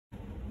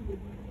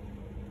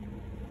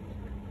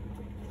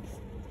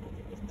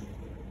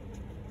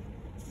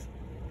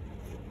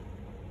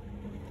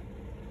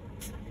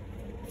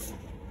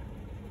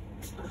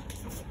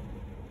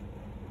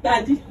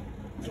Daddy.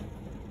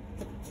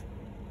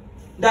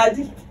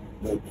 Daddy.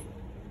 What?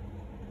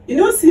 You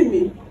don't see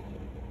me?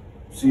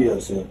 See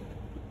yourself.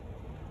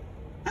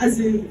 As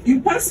in, you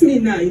pass me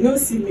now, you don't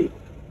see me.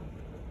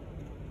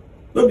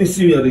 Don't be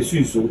serious, they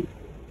see so.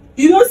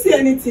 You don't see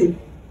anything.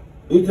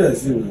 What I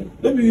see now?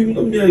 Don't be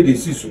how they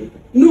see so.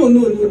 No.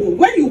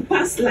 When you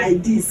pass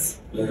like this,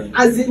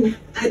 as in,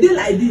 I did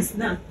like this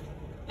now.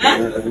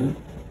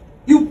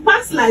 You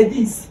pass like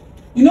this,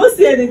 you don't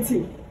see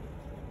anything.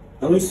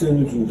 I don't see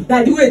anything.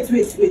 Daddy,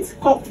 wait.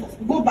 Come,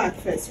 go back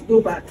first.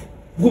 Go back.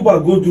 Go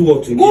back, go do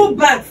what again? Go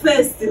back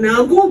first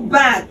now. Go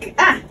back.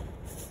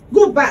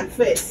 Go back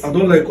first. I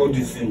don't like all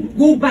this thing.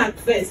 Go back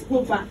first.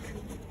 Go back.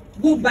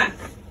 Go back.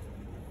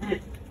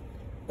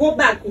 Go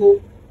back.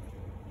 Oh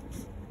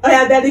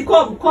yeah, Daddy,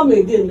 come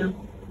again now.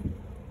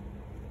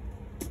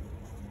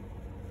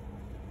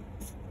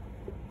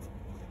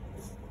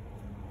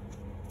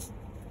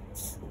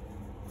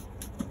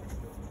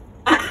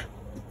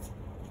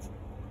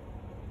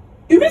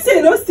 You mean say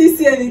you don't still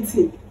see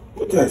anything?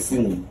 What I see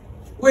now?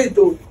 Wait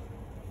though.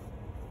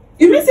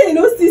 You mean say you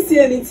don't still see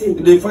anything?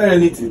 Did they find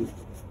anything?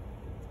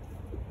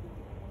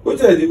 What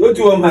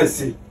do you want me to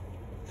see?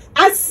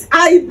 As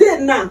I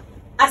did now,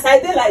 as I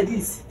did like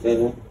this,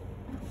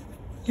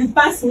 you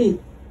pass me.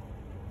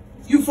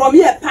 You from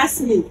here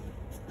pass me.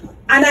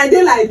 And I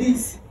did like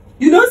this.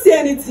 You don't see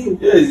anything.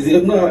 Yes,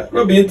 I'm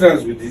not being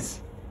trans with this.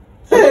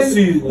 I don't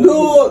see you.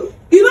 No,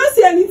 you don't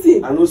see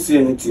anything. I don't see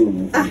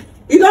anything.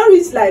 You don't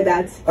reach like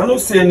that. I don't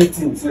see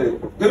anything.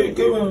 Don't be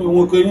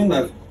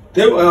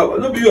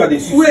you at the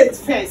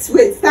shoes.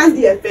 Wait, stand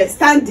there first.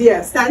 Stand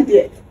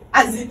there.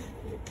 As if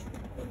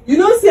you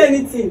don't see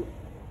anything.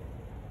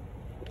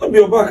 Don't be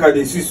your back at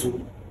the shoes. Which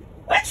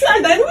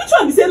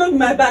one be say not be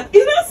my back?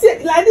 You don't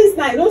see like this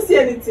now, you don't see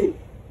anything.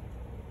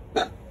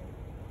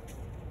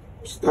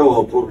 What's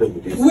our problem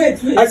with this?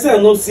 Wait. I said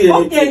I don't see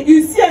anything. Okay,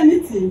 you see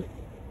anything?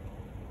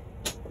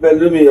 But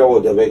let me hear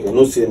what the back. I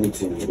don't see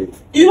anything.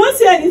 You don't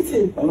see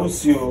anything? I don't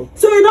see you.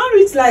 So you don't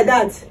reach like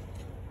that?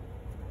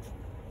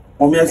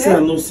 Mommy, I said I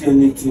don't see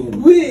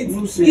anything. Wait,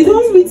 you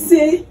don't reach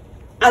say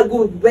I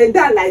go bend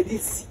down like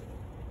this.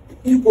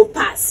 You go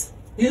pass.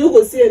 You don't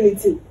go see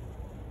anything.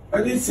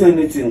 I didn't see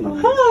anything now.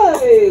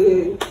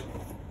 Hey.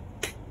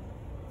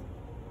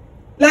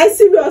 Like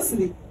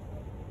seriously?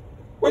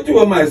 What do you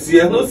want me to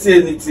see? I don't see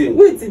anything.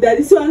 Wait,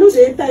 Daddy, so I know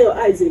they enter your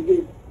eyes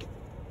again.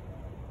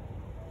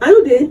 I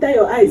know they enter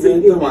your eyes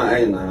again. Enter my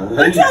eye now.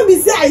 But you be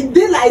say I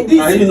did like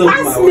this. You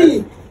pass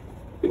me.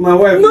 My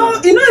wife. No,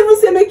 you don't even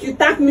say make you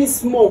tap me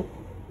small.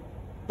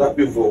 Tap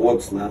you for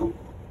what now?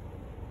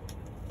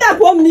 Tap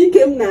on me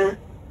came now.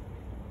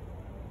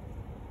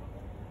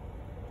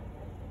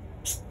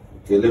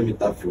 Okay, let me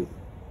tap you.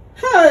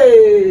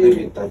 Hey. Let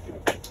me tap you.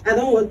 I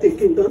don't want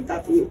taking. Don't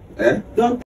tap me. Eh? Don't.